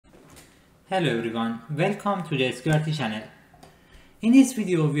Hello everyone, welcome to the SQRT channel. In this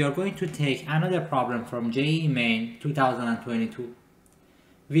video we are going to take another problem from JEE Main 2022.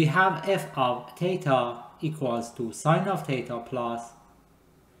 We have f of theta equals to sine of theta plus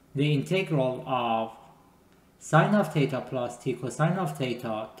the integral of sine of theta plus t cosine of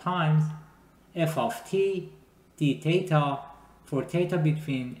theta times f of t d theta for theta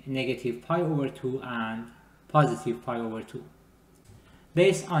between negative pi over 2 and positive pi over 2.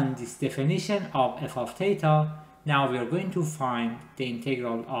 Based on this definition of f of theta, now we are going to find the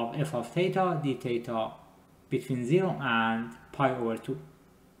integral of f of theta d theta between 0 and pi over 2.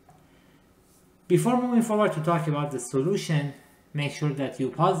 Before moving forward to talk about the solution, make sure that you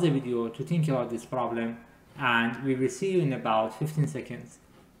pause the video to think about this problem, and we will see you in about 15 seconds.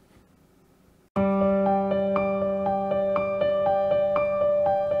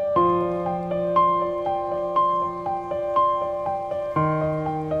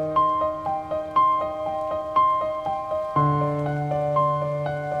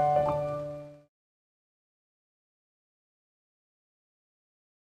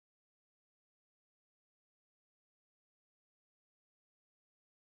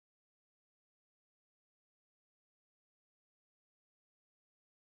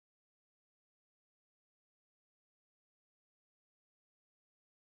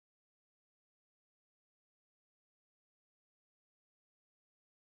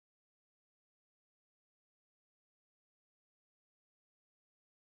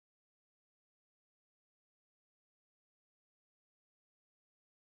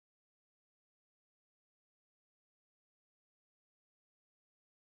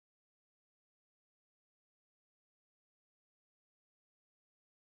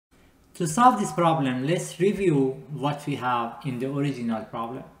 To solve this problem, let's review what we have in the original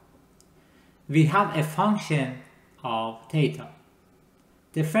problem. We have a function of theta.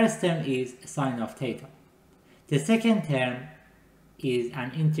 The first term is sine of theta. The second term is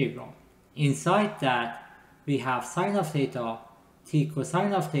an integral. Inside that, we have sine of theta, t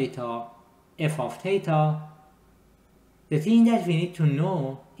cosine of theta, f of theta. The thing that we need to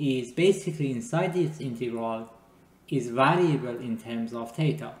know is basically inside this integral is variable in terms of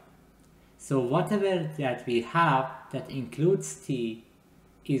theta. So whatever that we have that includes t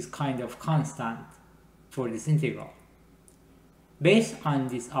is kind of constant for this integral. Based on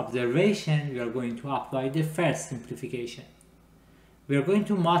this observation, we are going to apply the first simplification. We are going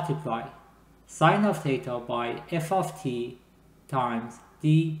to multiply sine of theta by f of t times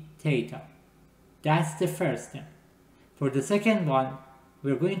d theta. That's the first term. For the second one,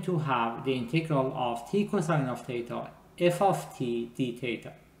 we are going to have the integral of t cosine of theta f of t d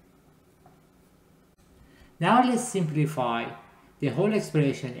theta. Now let's simplify the whole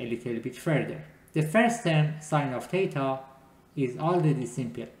expression a little bit further. The first term, sine of theta, is already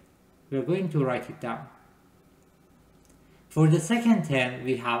simple. We're going to write it down. For the second term,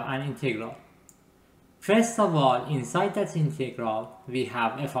 we have an integral. First of all, inside that integral, we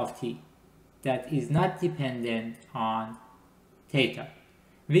have f of t that is not dependent on theta.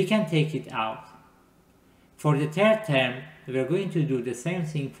 We can take it out. For the third term, we're going to do the same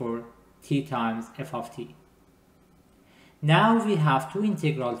thing for t times f of t. Now we have two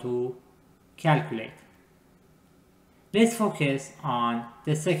integrals to calculate. Let's focus on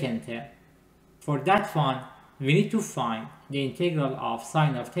the second term. For that one, we need to find the integral of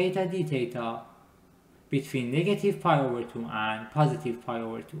sine of theta d theta between negative pi over 2 and positive pi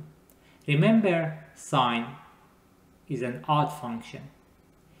over 2. Remember, sine is an odd function,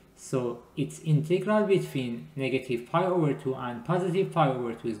 so its integral between negative pi over 2 and positive pi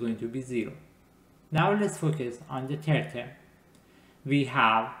over 2 is going to be 0. Now let's focus on the third term. We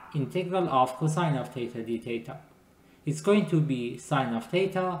have integral of cosine of theta d theta. It's going to be sine of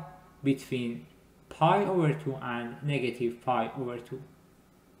theta between pi over 2 and negative pi over 2.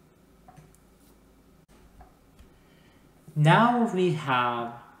 Now we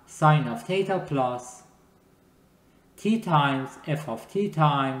have sine of theta plus t times f of t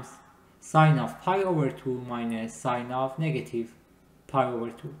times sine of pi over 2 minus sine of negative pi over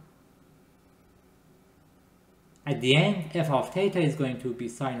 2. At the end, f of theta is going to be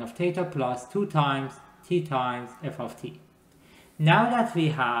sine of theta plus 2 times t times f of t. Now that we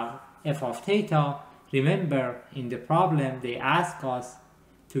have f of theta, remember in the problem they ask us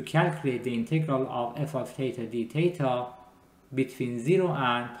to calculate the integral of f of theta d theta between 0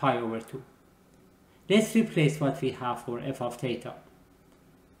 and pi over 2. Let's replace what we have for f of theta.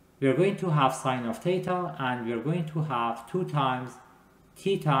 We are going to have sine of theta, and we are going to have 2 times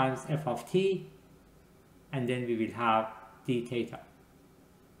t times f of t, and then we will have d theta.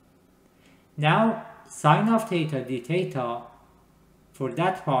 Now sine of theta d theta For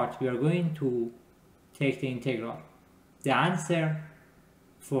that part, we are going to take the integral. The answer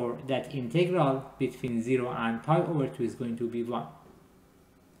for that integral between 0 and pi over 2 is going to be 1.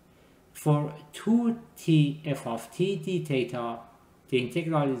 For 2t f of t d theta, the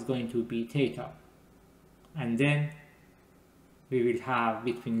integral is going to be theta. And then we will have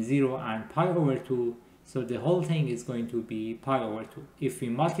between 0 and pi over 2, so the whole thing is going to be pi over 2. If we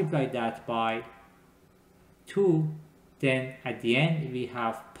multiply that by 2, then at the end we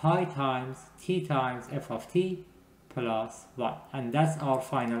have pi times t times f of t plus 1, and that's our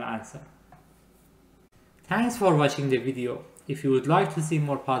final answer. Thanks for watching the video. If you would like to see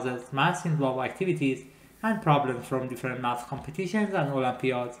more puzzles, math involved activities, and problems from different math competitions and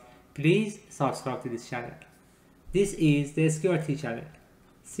olympiads, please subscribe to this channel. This is the SQRT channel.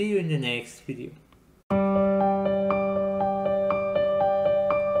 See you in the next video.